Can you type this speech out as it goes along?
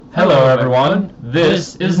Hello everyone,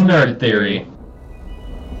 this is Nerd Theory.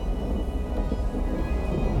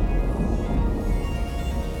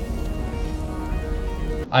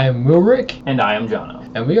 I am Wilrick, And I am Jono.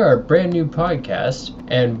 and we are a brand new podcast,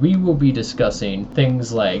 and we will be discussing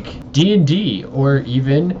things like D&D, or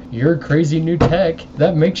even your crazy new tech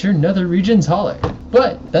that makes your nether regions holler.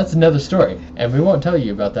 But that's another story, and we won't tell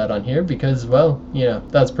you about that on here because, well,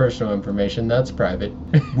 that's personal information, that's private.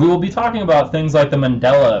 We will be talking about things like the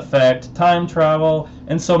Mandela effect, time travel,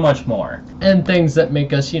 and so much more. And things that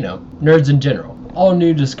make us, nerds in general. All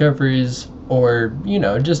new discoveries, or,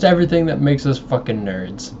 just everything that makes us fucking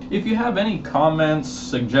nerds. If you have any comments,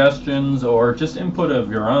 suggestions, or just input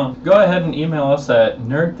of your own, go ahead and email us at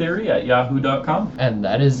nerdtheory@yahoo.com. And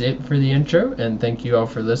that is it for the intro, and thank you all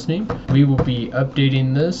for listening. We will be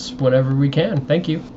updating this whenever we can. Thank you.